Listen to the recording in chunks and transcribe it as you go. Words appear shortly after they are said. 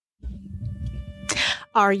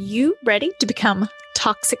Are you ready to become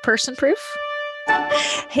toxic person proof?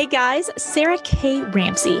 Hey guys, Sarah K.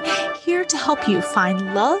 Ramsey here to help you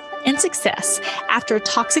find love and success after a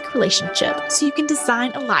toxic relationship so you can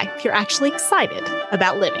design a life you're actually excited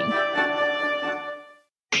about living.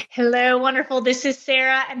 Hello, wonderful. This is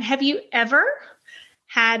Sarah. And have you ever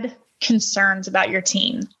had concerns about your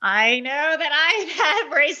teen? I know that I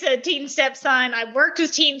have raised a teen stepson. I've worked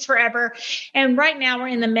with teens forever. And right now we're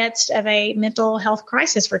in the midst of a mental health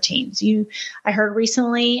crisis for teens. I heard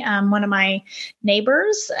recently one of my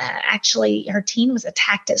neighbors, actually her teen was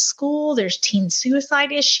attacked at school. There's teen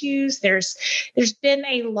suicide issues. There's been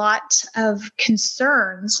a lot of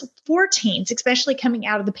concerns for teens, especially coming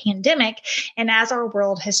out of the pandemic and as our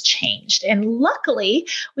world has changed. And luckily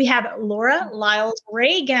we have Laura Lyles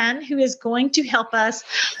Reagan, who is going to help us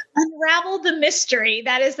unravel the mystery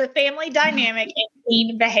that is the family dynamic and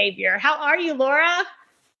teen behavior. How are you, Laura?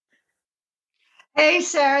 Hey,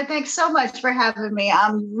 Sarah. Thanks so much for having me.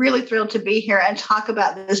 I'm really thrilled to be here and talk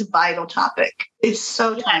about this vital topic. It's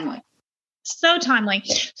so timely. So timely.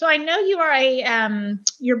 So I know you are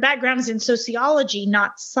your background is in sociology,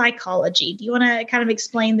 not psychology. Do you want to kind of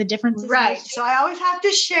explain the differences? Right. So I always have to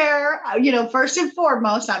share, first and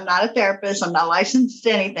foremost, I'm not a therapist. I'm not licensed to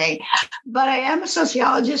anything, but I am a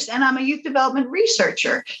sociologist and I'm a youth development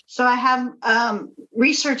researcher. So I have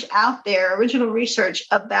research out there, original research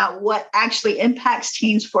about what actually impacts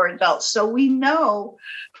teens for adults. So we know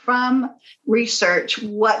from research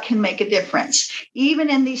what can make a difference, even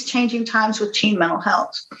in these changing times with teen mental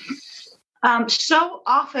health. So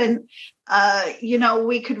often,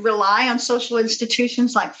 we could rely on social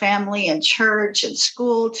institutions like family and church and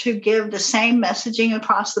school to give the same messaging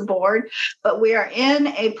across the board. But we are in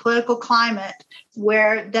a political climate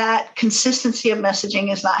where that consistency of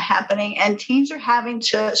messaging is not happening, and teens are having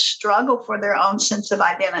to struggle for their own sense of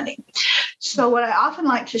identity. So what I often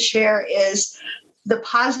like to share is the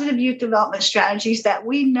positive youth development strategies that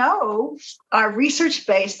we know are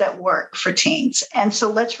research-based that work for teens. And so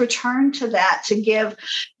let's return to that to give,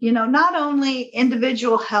 not only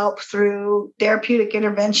individual help through therapeutic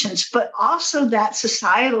interventions, but also that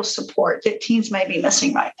societal support that teens may be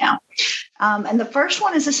missing right now. And the first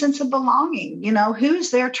one is a sense of belonging.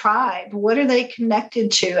 Who's their tribe? What are they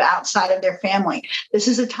connected to outside of their family? This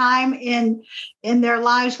is a time in their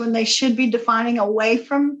lives when they should be defining away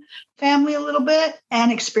from family a little bit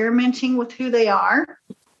and experimenting with who they are.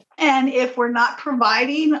 And if we're not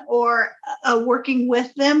providing or working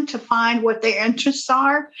with them to find what their interests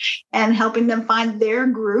are and helping them find their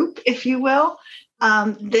group, if you will,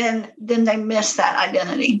 then they miss that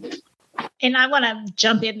identity. And I want to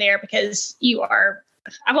jump in there because you are,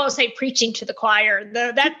 I won't say preaching to the choir,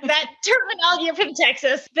 though that terminology, you're from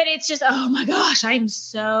Texas, but it's just, oh my gosh, I'm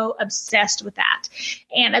so obsessed with that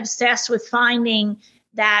and obsessed with finding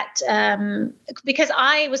that because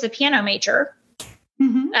I was a piano major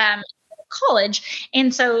college.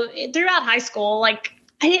 And so throughout high school, I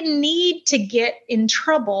didn't need to get in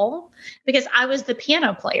trouble because I was the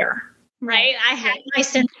piano player, right? I had my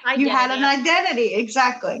sense of identity. You had an identity,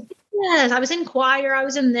 exactly. Yes, I was in choir, I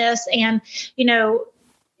was in this. And,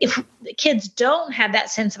 if the kids don't have that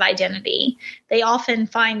sense of identity, they often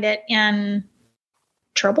find it in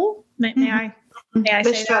trouble. May I they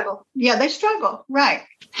say struggle. That? Yeah, they struggle. Right.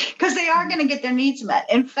 Because they are going to get their needs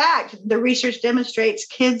met. In fact, the research demonstrates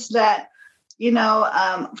kids that,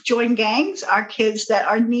 join gangs are kids that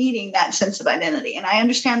are needing that sense of identity. And I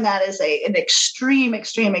understand that as an extreme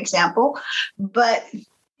example, but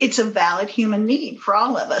it's a valid human need for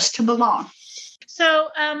all of us to belong. So,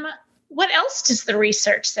 what else does the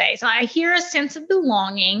research say? So I hear a sense of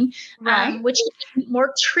belonging, right. Which is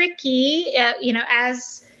more tricky,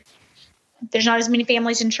 as there's not as many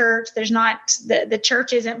families in church. There's not, the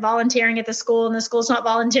church isn't volunteering at the school and the school's not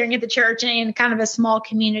volunteering at the church, and kind of a small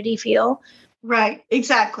community feel. Right.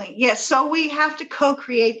 Exactly. Yes. So we have to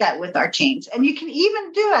co-create that with our teens. And you can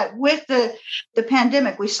even do it with the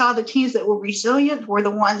pandemic. We saw the teens that were resilient were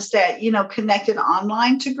the ones that, connected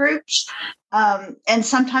online to groups. And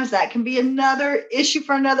sometimes that can be another issue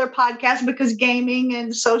for another podcast because gaming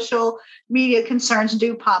and social media concerns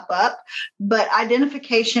do pop up. But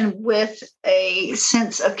identification with a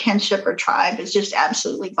sense of kinship or tribe is just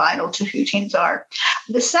absolutely vital to who teens are.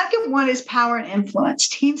 The second one is power and influence.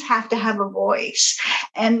 Teens have to have a voice.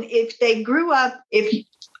 And if they grew up,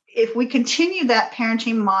 if we continue that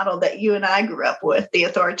parenting model that you and I grew up with, the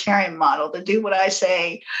authoritarian model, the do what I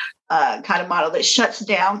say kind of model that shuts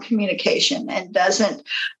down communication and doesn't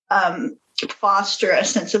foster a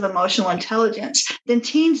sense of emotional intelligence, then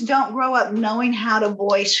teens don't grow up knowing how to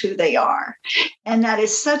voice who they are. And that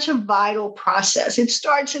is such a vital process. It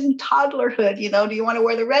starts in toddlerhood. Do you want to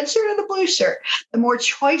wear the red shirt or the blue shirt? The more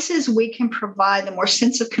choices we can provide, the more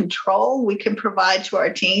sense of control we can provide to our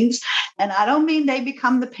teens. And I don't mean they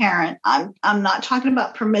become the parent. I'm not talking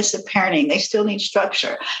about permissive parenting. They still need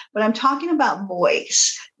structure. But I'm talking about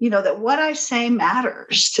voice. That what I say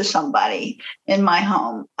matters to somebody in my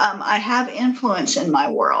home. I have influence in my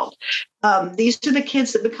world. These are the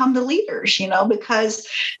kids that become the leaders, because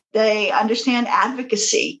they understand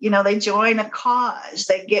advocacy. They join a cause,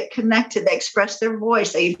 they get connected, they express their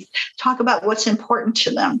voice, they talk about what's important to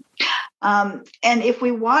them. And if we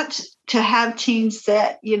want to have teens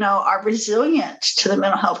that, are resilient to the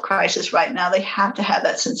mental health crisis right now, they have to have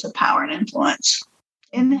that sense of power and influence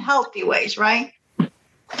in healthy ways, right?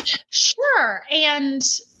 Sure. And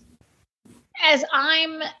as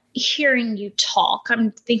I'm hearing you talk,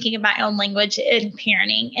 I'm thinking of my own language in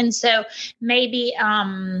parenting. And so maybe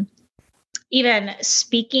even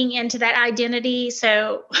speaking into that identity.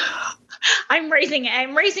 So I'm raising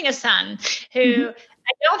a son who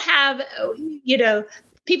I don't have,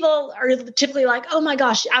 people are typically like, oh my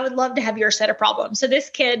gosh, I would love to have your set of problems. So this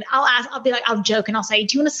kid, I'll joke and I'll say,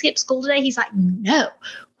 do you want to skip school today? He's like, no.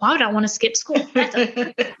 Why would I want to skip school?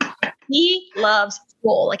 He loves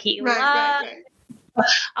school. Like he loves. Right.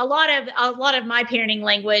 A lot of my parenting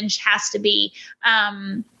language has to be,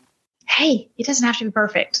 hey, it doesn't have to be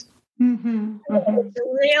perfect.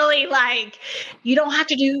 Really, like you don't have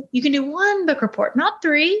to do. You can do one book report, not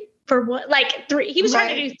three. For what? Like three. He was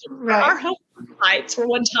trying to do our home fights for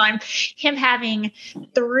one time. Him having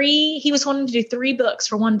three. He was wanting to do 3 books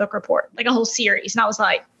for one book report, like a whole series, and I was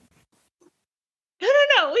like, No.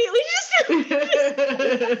 We just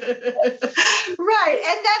right.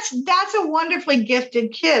 And that's a wonderfully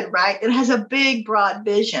gifted kid, right? It has a big, broad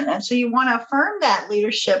vision. And so you want to affirm that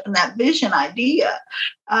leadership and that vision idea,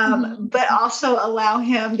 but also allow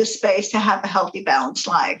him the space to have a healthy, balanced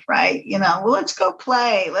life, right? Well, let's go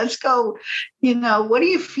play. Let's go, what are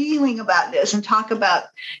you feeling about this? And talk about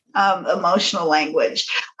emotional language.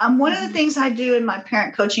 One of the things I do in my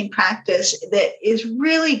parent coaching practice that is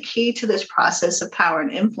really key to this process of power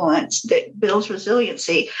and influence that builds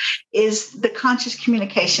resiliency is the conscious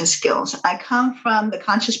communication skills. I come from the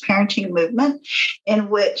conscious parenting movement in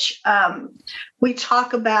which we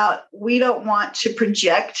talk about we don't want to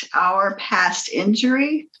project our past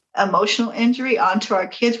injury, emotional injury onto our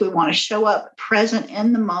kids. We want to show up present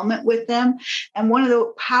in the moment with them. And one of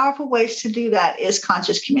the powerful ways to do that is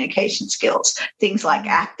conscious communication skills, things like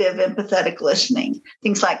active empathetic listening,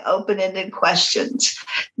 things like open-ended questions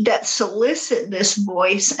that solicit this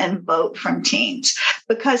voice and vote from teens.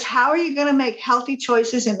 Because how are you going to make healthy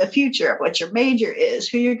choices in the future of what your major is,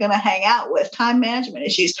 who you're going to hang out with, time management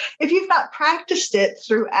issues, if you've not practiced it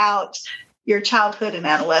throughout your childhood and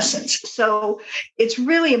adolescence? So it's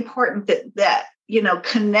really important that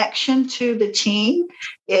connection to the teen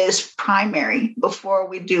is primary before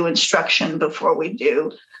we do instruction, before we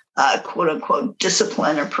do quote unquote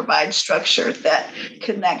discipline or provide structure. That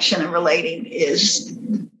connection and relating is,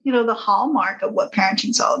 the hallmark of what parenting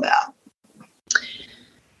is all about.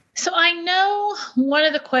 So I know one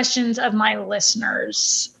of the questions of my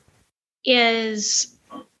listeners is,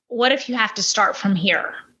 what if you have to start from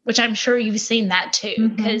here? Which I'm sure you've seen that too,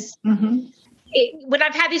 because when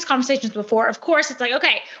I've had these conversations before, of course, it's like,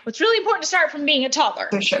 okay, well, it's really important to start from being a toddler.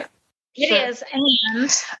 For sure. It is.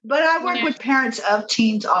 But I work with parents of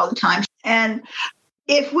teens all the time. And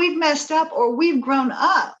if we've messed up or we've grown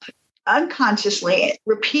up unconsciously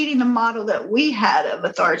repeating the model that we had of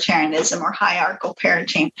authoritarianism or hierarchical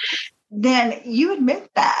parenting, then you admit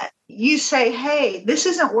that. You say, hey, this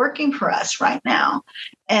isn't working for us right now.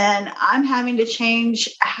 And I'm having to change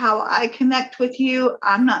how I connect with you.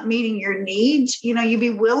 I'm not meeting your needs. You'd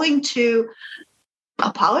be willing to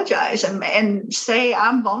apologize and say,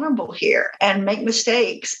 I'm vulnerable here and make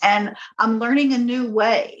mistakes. And I'm learning a new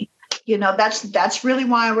way. That's really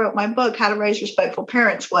why I wrote my book, How to Raise Respectful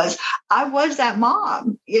Parents, was I was that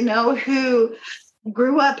mom, who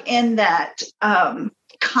grew up in that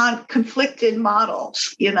conflicted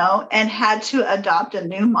models, and had to adopt a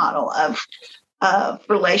new model of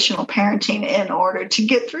relational parenting in order to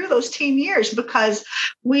get through those teen years, because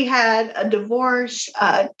we had a divorce,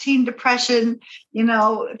 teen depression,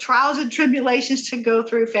 trials and tribulations to go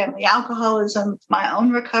through, family alcoholism, my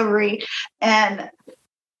own recovery, and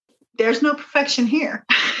there's no perfection here.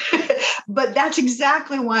 But that's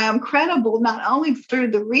exactly why I'm credible, not only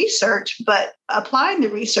through the research, but applying the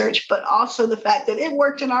research, but also the fact that it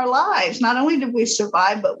worked in our lives. Not only did we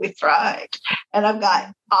survive, but we thrived. And I've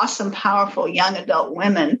got awesome, powerful young adult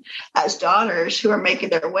women as daughters who are making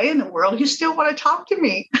their way in the world who still want to talk to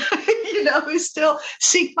me, who still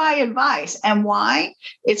seek my advice. And why?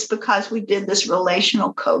 It's because we did this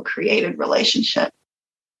relational, co-created relationship.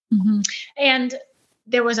 Mm-hmm. And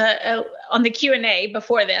there was on the Q&A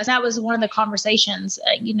before this, that was one of the conversations,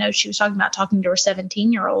 she was talking about talking to her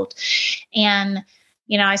 17-year-old. And,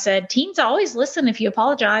 I said, teens always listen if you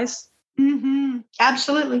apologize. Mm-hmm.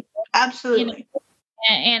 Absolutely. Absolutely.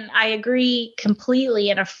 And I agree completely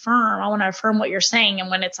and I want to affirm what you're saying. And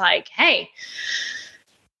when it's like, hey,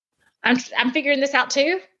 I'm figuring this out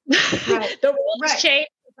too. Right. The world has changed.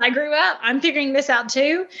 I grew up. I'm figuring this out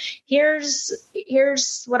too. Here's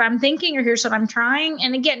what I'm thinking, or here's what I'm trying.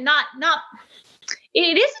 And again, not.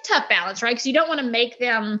 It is a tough balance, right? Because you don't want to make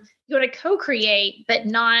them. You want to co-create, but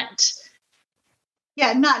not.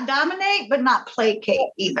 Yeah, not dominate, but not placate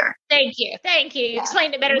either. Thank you. Yeah.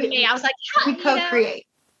 Explained it better than me. I was like, we co-create.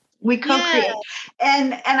 We co-create. Yeah.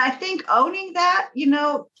 And I think owning that,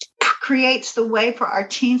 creates the way for our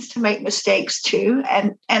teens to make mistakes too,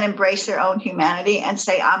 and embrace their own humanity and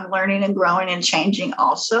say, I'm learning and growing and changing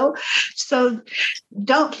also. So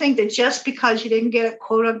don't think that just because you didn't get it,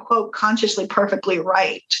 quote unquote, consciously perfectly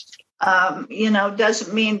right,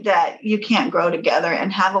 doesn't mean that you can't grow together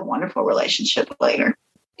and have a wonderful relationship later.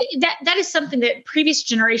 That is something that previous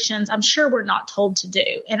generations, I'm sure, were not told to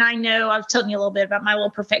do. And I know I was telling you a little bit about my little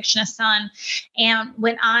perfectionist son. And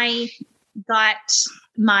when I got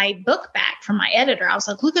my book back from my editor, I was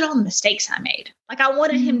like, look at all the mistakes I made. Like, I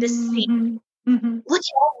wanted him to see, look at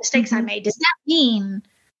all the mistakes I made. Does that mean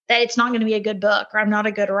that it's not going to be a good book, or I'm not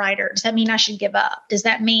a good writer? Does that mean I should give up? Does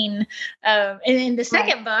that mean, and in the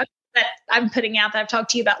second book that I'm putting out that I've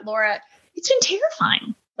talked to you about, Laura, it's been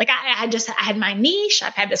terrifying. Like I had my niche.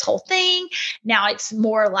 I've had this whole thing. Now it's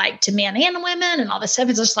more like to men and women and all this stuff.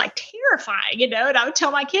 It's just like terrifying, And I would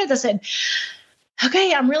tell my kids, I said,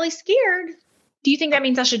 okay, I'm really scared. Do you think that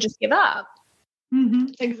means I should just give up? Mm-hmm.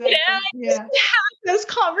 Exactly. Yeah. Have those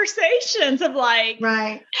conversations of like.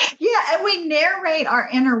 Right. Yeah. And we narrate our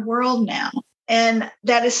inner world now. And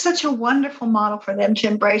that is such a wonderful model for them to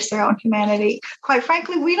embrace their own humanity. Quite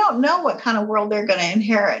frankly, we don't know what kind of world they're going to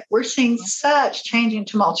inherit. We're seeing such changing,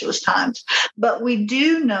 tumultuous times. But we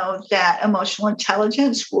do know that emotional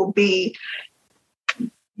intelligence will be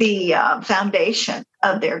the foundation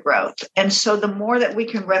of their growth. And so the more that we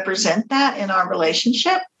can represent that in our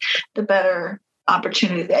relationship, the better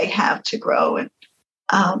opportunity they have to grow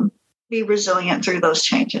and be resilient through those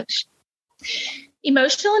changes.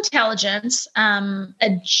 Emotional intelligence,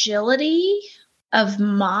 agility of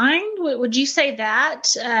mind. Would you say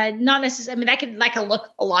that? Not necessarily. I mean, that could look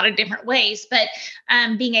a lot of different ways, but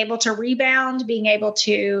being able to rebound, being able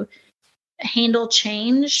to handle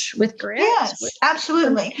change with grit. Yes,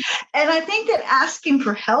 absolutely. And I think that asking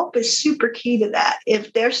for help is super key to that.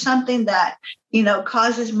 If there's something that,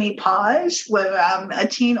 causes me pause, whether I'm a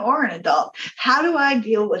teen or an adult, how do I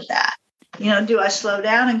deal with that? Do I slow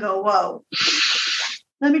down and go, whoa,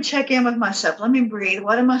 let me check in with myself. Let me breathe.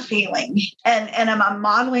 What am I feeling? And am I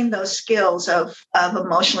modeling those skills of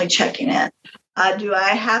emotionally checking in? Do I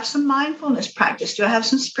have some mindfulness practice? Do I have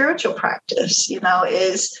some spiritual practice?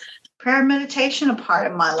 Is prayer and meditation a part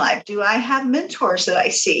of my life? Do I have mentors that I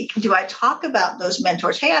seek? Do I talk about those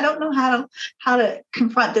mentors? Hey, I don't know how to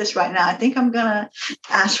confront this right now. I think I'm going to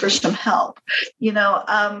ask for some help.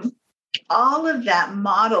 All of that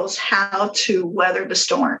models how to weather the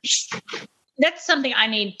storms. That's something I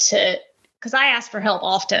need to, because I ask for help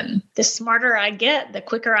often. The smarter I get, the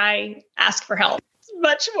quicker I ask for help. It's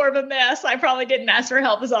much more of a mess. I probably didn't ask for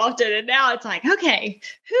help as often. And now it's like, okay,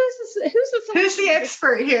 who's the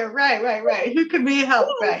expert here? Right. Who could be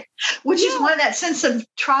helped? Right. Which is why that sense of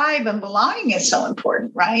tribe and belonging is so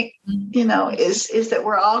important, right? Mm-hmm. Is that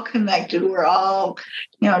we're all connected. We're all,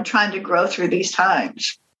 trying to grow through these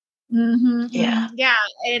times. Mm-hmm. Yeah.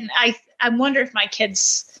 And I wonder if my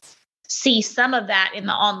kids see some of that in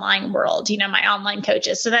the online world, my online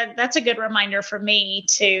coaches. So that's a good reminder for me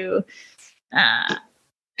to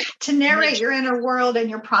narrate your inner world and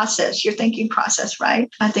your process, your thinking process, right?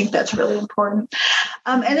 I think that's really important.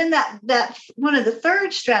 And then that one of the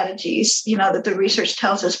third strategies, that the research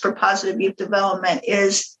tells us for positive youth development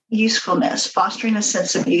is usefulness, fostering a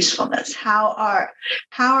sense of usefulness. How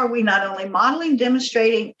are we not only modeling,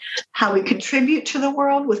 demonstrating how we contribute to the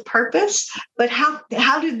world with purpose, but how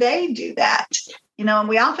do they do that? And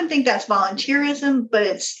we often think that's volunteerism, but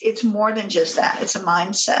it's more than just that. It's a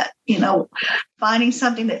mindset, finding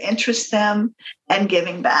something that interests them and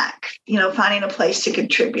giving back, finding a place to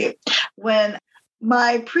contribute. When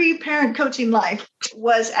my pre-parent coaching life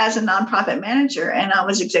was as a nonprofit manager, and I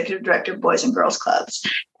was executive director of Boys and Girls Clubs.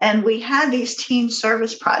 And we had these teen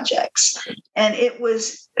service projects, and it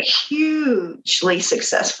was hugely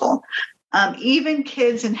successful. Even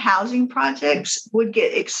kids in housing projects would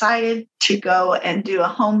get excited to go and do a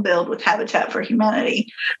home build with Habitat for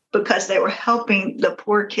Humanity because they were helping the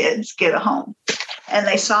poor kids get a home. And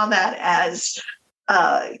they saw that as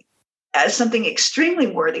something extremely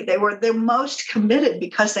worthy. They were the most committed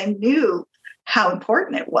because they knew how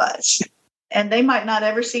important it was. And they might not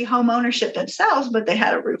ever see home ownership themselves, but they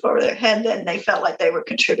had a roof over their head and they felt like they were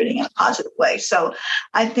contributing in a positive way. So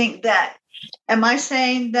I think that, am I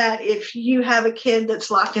saying that if you have a kid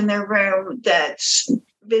that's locked in their room, that's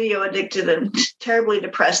video addicted and terribly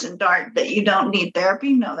depressed and dark, that you don't need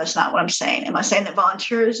therapy? No, that's not what I'm saying. Am I saying that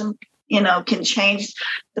volunteerism can change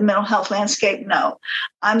the mental health landscape? No.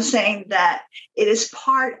 I'm saying that it is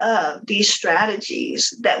part of these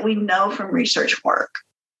strategies that we know from research work.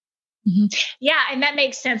 Mm-hmm. Yeah, and that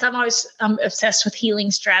makes sense. I'm obsessed with healing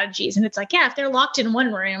strategies. And it's like, if they're locked in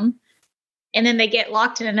one room and then they get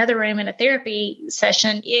locked in another room in a therapy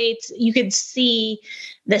session, you could see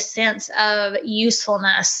the sense of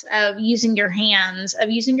usefulness, of using your hands, of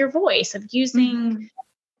using your voice, of using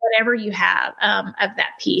whatever you have of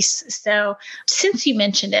that piece. So since you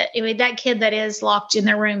mentioned it, that kid that is locked in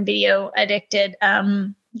their room, video addicted,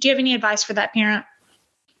 do you have any advice for that parent?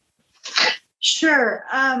 Sure.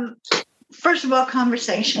 First of all,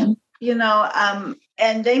 conversation,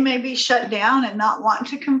 and they may be shut down and not want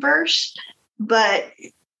to converse, but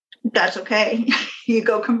that's okay. You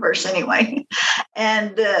go converse anyway.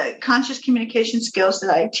 And the conscious communication skills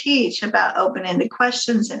that I teach about open-ended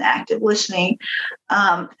questions and active listening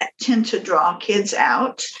tend to draw kids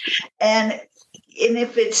out. And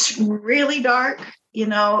if it's really dark,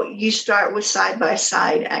 you start with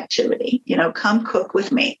side-by-side activity. Come cook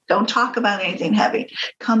with me. Don't talk about anything heavy.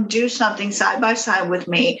 Come do something side-by-side with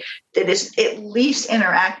me that is at least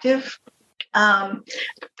interactive.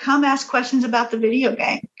 Come ask questions about the video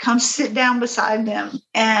game. Come sit down beside them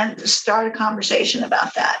and start a conversation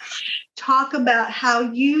about that. Talk about how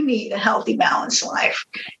you need a healthy, balanced life.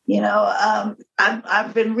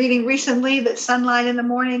 I've been reading recently that sunlight in the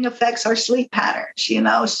morning affects our sleep patterns,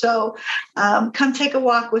 so come take a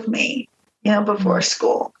walk with me, before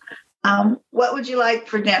school. What would you like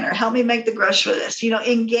for dinner? Help me make the grocery list.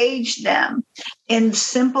 Engage them in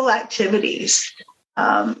simple activities.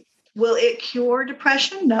 Will it cure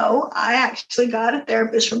depression? No. I actually got a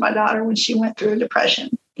therapist for my daughter when she went through a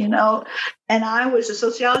depression, and I was a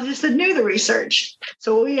sociologist that knew the research.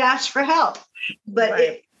 So we asked for help,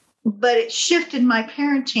 but it shifted my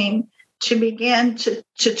parenting to begin to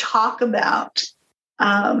talk about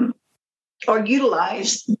or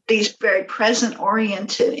utilize these very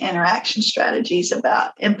present-oriented interaction strategies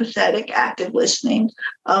about empathetic, active listening,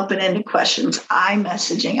 open-ended questions,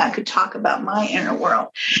 messaging. I could talk about my inner world.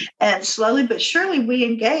 And slowly but surely we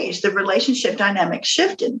engaged. The relationship dynamic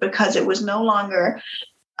shifted because it was no longer,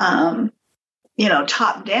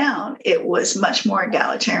 top down. It was much more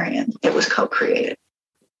egalitarian. It was co-created.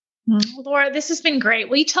 Laura, this has been great.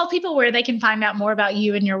 Will you tell people where they can find out more about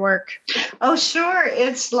you and your work? Oh, sure.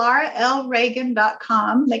 It's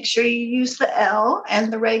lauralreagan.com. Make sure you use the L,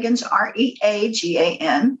 and the Reagans,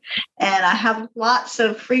 REAGAN. And I have lots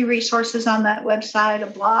of free resources on that website, a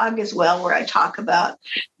blog as well, where I talk about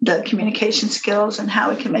the communication skills and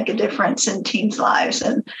how it can make a difference in teens' lives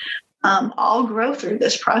and all grow through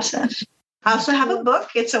this process. I also have a book.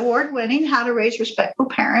 It's award-winning, How to Raise Respectful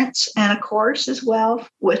Parents, and a course as well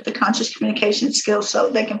with the conscious communication skills. So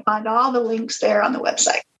they can find all the links there on the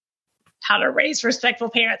website. How to Raise Respectful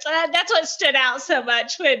Parents. That's what stood out so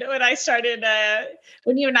much when I started,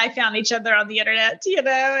 when you and I found each other on the internet,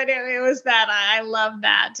 and it was that. I love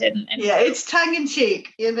that. And yeah, it's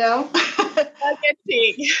tongue-in-cheek,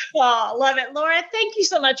 Tongue-in-cheek. Oh, love it. Laura, thank you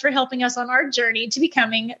so much for helping us on our journey to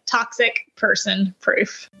becoming toxic person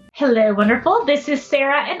proof. Hello, wonderful. This is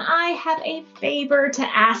Sarah, and I have a favor to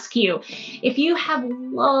ask you. If you have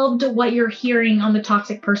loved what you're hearing on the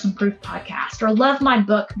Toxic Person Proof podcast or love my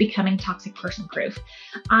book, Becoming Toxic Person Proof,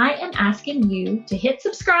 I am asking you to hit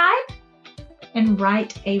subscribe and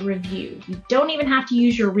write a review. You don't even have to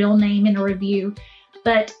use your real name in a review,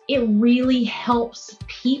 but it really helps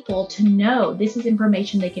people to know this is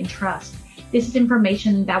information they can trust. this is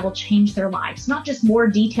information that will change their lives. Not just more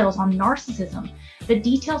details on narcissism, but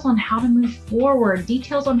details on how to move forward,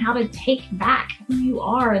 details on how to take back who you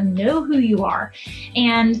are and know who you are.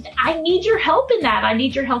 And I need your help in that. I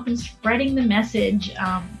need your help in spreading the message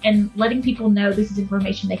and letting people know this is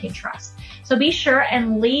information they can trust. So be sure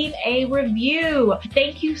and leave a review.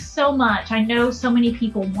 Thank you so much. I know so many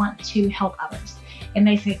people want to help others, and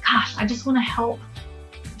they say, gosh, I just want to help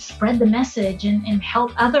spread the message and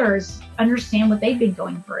help others understand what they've been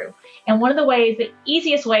going through. And one of the ways, the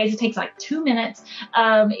easiest ways, it takes like 2 minutes,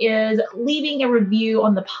 is leaving a review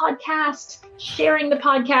on the podcast, sharing the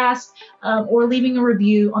podcast, or leaving a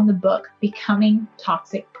review on the book, Becoming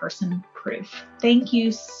Toxic Person Proof. Thank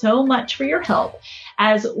you so much for your help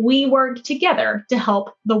as we work together to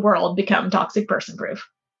help the world become toxic person proof.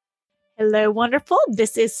 Hello, wonderful.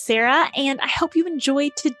 This is Sarah, and I hope you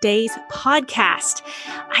enjoyed today's podcast.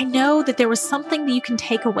 I know that there was something that you can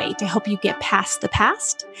take away to help you get past the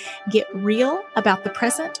past, get real about the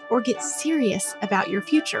present, or get serious about your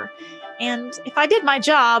future. And if I did my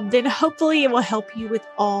job, then hopefully it will help you with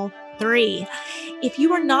all three. If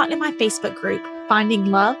you are not in my Facebook group, Finding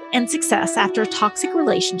Love and Success After a Toxic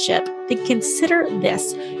Relationship, then consider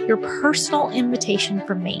this your personal invitation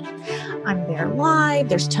from me. I'm there live,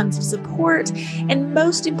 there's tons of support, and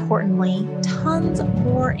most importantly, tons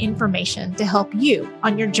more information to help you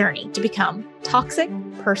on your journey to become toxic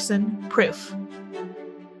person proof.